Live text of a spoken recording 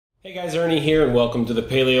Hey guys, Ernie here and welcome to the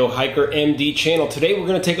Paleo Hiker MD channel. Today we're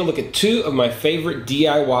going to take a look at two of my favorite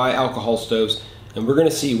DIY alcohol stoves and we're going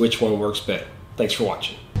to see which one works better. Thanks for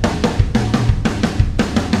watching.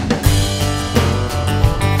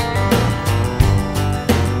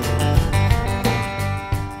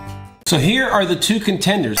 So here are the two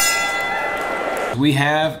contenders. We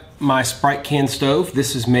have my Sprite can stove.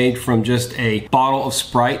 This is made from just a bottle of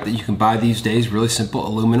Sprite that you can buy these days, really simple,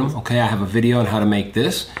 aluminum. Okay, I have a video on how to make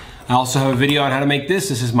this. I also have a video on how to make this.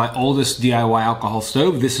 This is my oldest DIY alcohol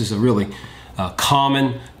stove. This is a really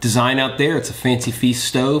common design out there. It's a Fancee Feast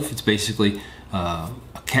stove. It's basically a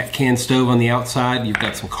cat can stove on the outside. You've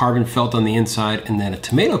got some carbon felt on the inside and then a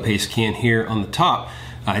tomato paste can here on the top.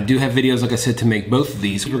 I do have videos, like I said, to make both of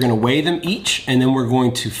these. We're going to weigh them each and then we're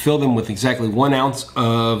going to fill them with exactly 1 ounce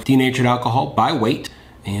of denatured alcohol by weight,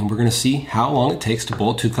 and we're going to see how long it takes to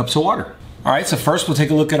boil 2 cups of water. All right, so first we'll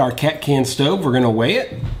take a look at our cat can stove. We're going to weigh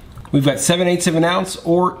it. We've got 7/8 of an ounce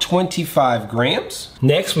or 25 grams.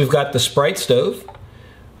 Next, we've got the Sprite stove,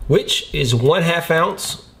 which is 1/2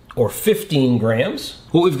 ounce or 15 grams.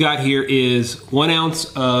 What we've got here is 1 ounce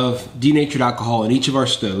of denatured alcohol in each of our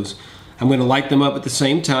stoves. I'm going to light them up at the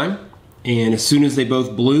same time, and as soon as they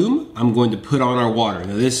both bloom, I'm going to put on our water.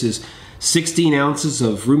 Now this is 16 ounces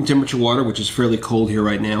of room temperature water, which is fairly cold here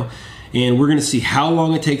right now, and we're going to see how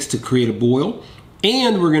long it takes to create a boil,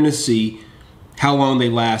 and we're going to see how long they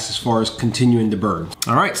last as far as continuing to burn.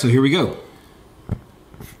 All right, so here we go.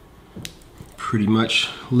 Pretty much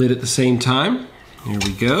lit at the same time. Here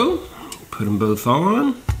we go. Put them both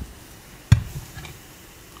on.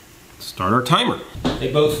 Start our timer.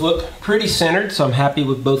 They both look pretty centered, so I'm happy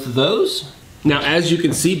with both of those. Now, as you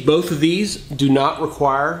can see, both of these do not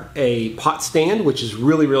require a pot stand, which is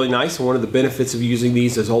really, really nice. And one of the benefits of using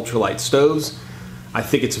these as ultralight stoves, I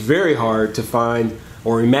think it's very hard to find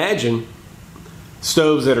or imagine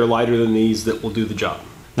stoves that are lighter than these that will do the job.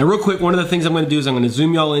 Now real quick, one of the things I'm going to do is I'm going to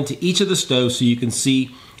zoom y'all into each of the stoves so you can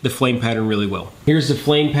see the flame pattern really well. Here's the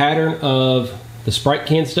flame pattern of the Sprite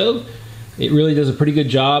can stove. It really does a pretty good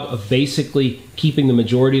job of basically keeping the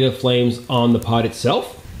majority of the flames on the pot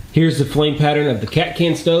itself. Here's the flame pattern of the cat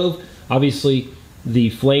can stove. Obviously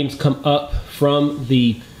the flames come up from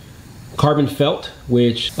the carbon felt,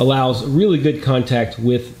 which allows really good contact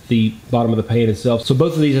with the bottom of the pan itself. So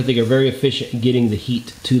both of these I think are very efficient in getting the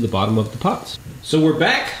heat to the bottom of the pots. So we're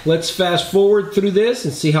back. Let's fast forward through this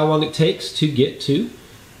and see how long it takes to get to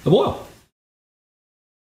a boil.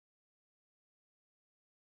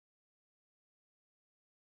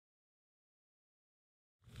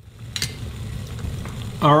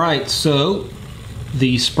 All right, so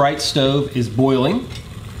the Sprite stove is boiling.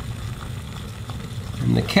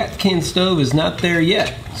 And the cat can stove is not there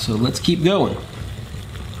yet, so let's keep going.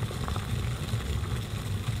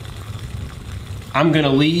 I'm gonna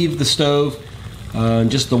leave the stove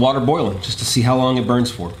just the water boiling, just to see how long it burns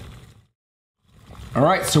for. All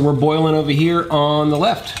right, so we're boiling over here on the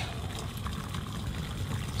left.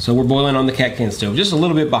 So we're boiling on the cat can stove, just a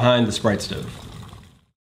little bit behind the Sprite stove.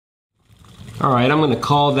 All right, I'm gonna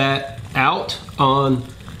call that out on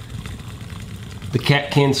the cat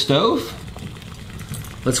can stove.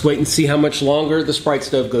 Let's wait and see how much longer the Sprite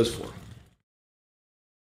stove goes for.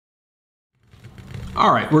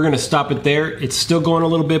 All right, we're gonna stop it there. It's still going a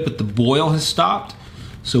little bit, but the boil has stopped.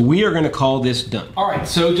 So we are gonna call this done. All right,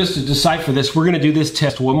 so just to decipher this, we're gonna do this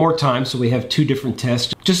test one more time. So we have 2 different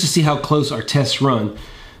tests, just to see how close our tests run.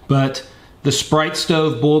 But the Sprite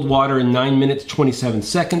stove boiled water in 9 minutes, 27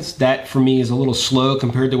 seconds. That for me is a little slow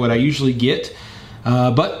compared to what I usually get.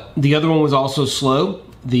 But the other one was also slow.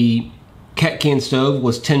 The cat can stove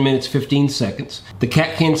was 10 minutes 15 seconds. The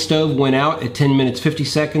cat can stove went out at 10 minutes 50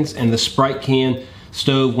 seconds and the Sprite can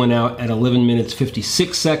stove went out at 11 minutes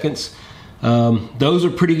 56 seconds. Those are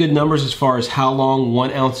pretty good numbers as far as how long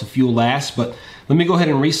 1 ounce of fuel lasts, but let me go ahead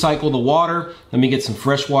and recycle the water. Let me get some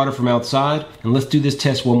fresh water from outside and let's do this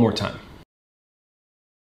test one more time.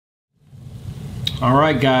 All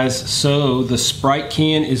right guys, so the Sprite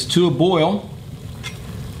can is to a boil.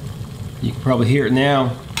 You can probably hear it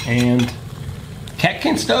now, and cat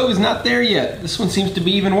can stove is not there yet. This one seems to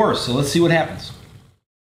be even worse, so let's see what happens.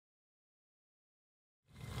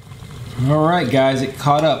 All right guys, it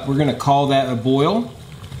caught up. We're gonna call that a boil.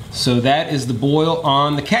 So that is the boil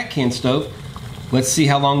on the cat can stove. Let's see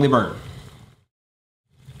how long they burn.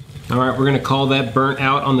 All right, we're gonna call that burnt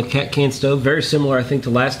out on the cat can stove. Very similar, I think,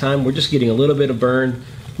 to last time. We're just getting a little bit of burn,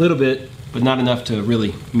 a little bit, but not enough to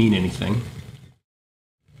really mean anything.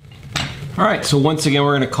 All right, so once again,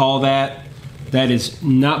 we're gonna call that. That is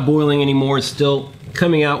not boiling anymore. It's still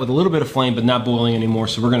coming out with a little bit of flame but not boiling anymore,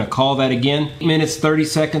 so we're going to call that again. 8 minutes 30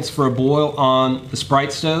 seconds for a boil on the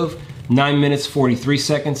Sprite stove, 9 minutes 43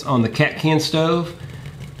 seconds on the cat can stove.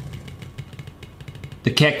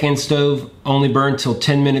 The cat can stove only burned till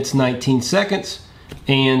 10 minutes 19 seconds,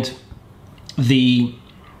 and the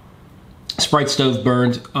Sprite stove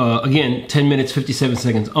burned, again, 10 minutes 57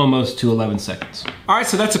 seconds, almost to 11 seconds. All right,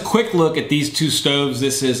 so that's a quick look at these two stoves.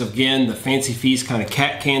 This is, again, the Fancee Feast kind of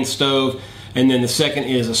cat can stove, and then the second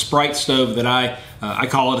is a Sprite stove that I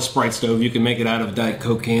call it a Sprite stove. You can make it out of a Diet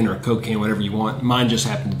Coke can or a Coke can, whatever you want. Mine just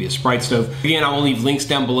happened to be a Sprite stove. Again, I will leave links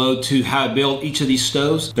down below to how to build each of these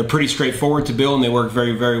stoves. They're pretty straightforward to build and they work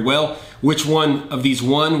very, very well. Which one of these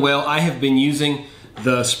won? Well, I have been using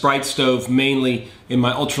the Sprite stove mainly in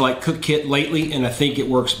my ultralight cook kit lately, and I think it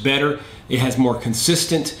works better. It has more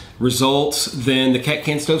consistent results than the cat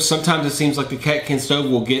can stove. Sometimes it seems like the cat can stove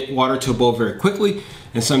will get water to a boil very quickly,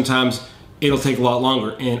 and sometimes it'll take a lot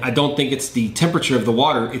longer. And I don't think it's the temperature of the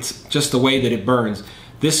water, it's just the way that it burns.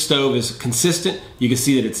 This stove is consistent. You can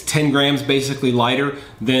see that it's 10 grams basically lighter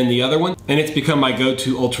than the other one, and it's become my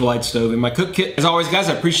go-to ultralight stove in my cook kit. As always, guys,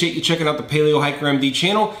 I appreciate you checking out the Paleo Hiker MD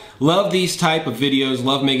channel. Love these type of videos,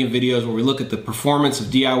 love making videos where we look at the performance of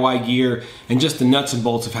DIY gear and just the nuts and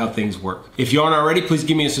bolts of how things work. If you aren't already, please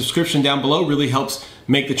give me a subscription down below. It really helps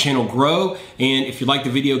make the channel grow. And if you like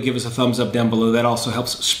the video, give us a thumbs up down below. That also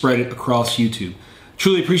helps spread it across YouTube.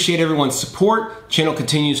 Truly appreciate everyone's support. Channel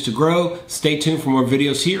continues to grow. Stay tuned for more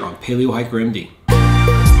videos here on Paleo Hiker MD.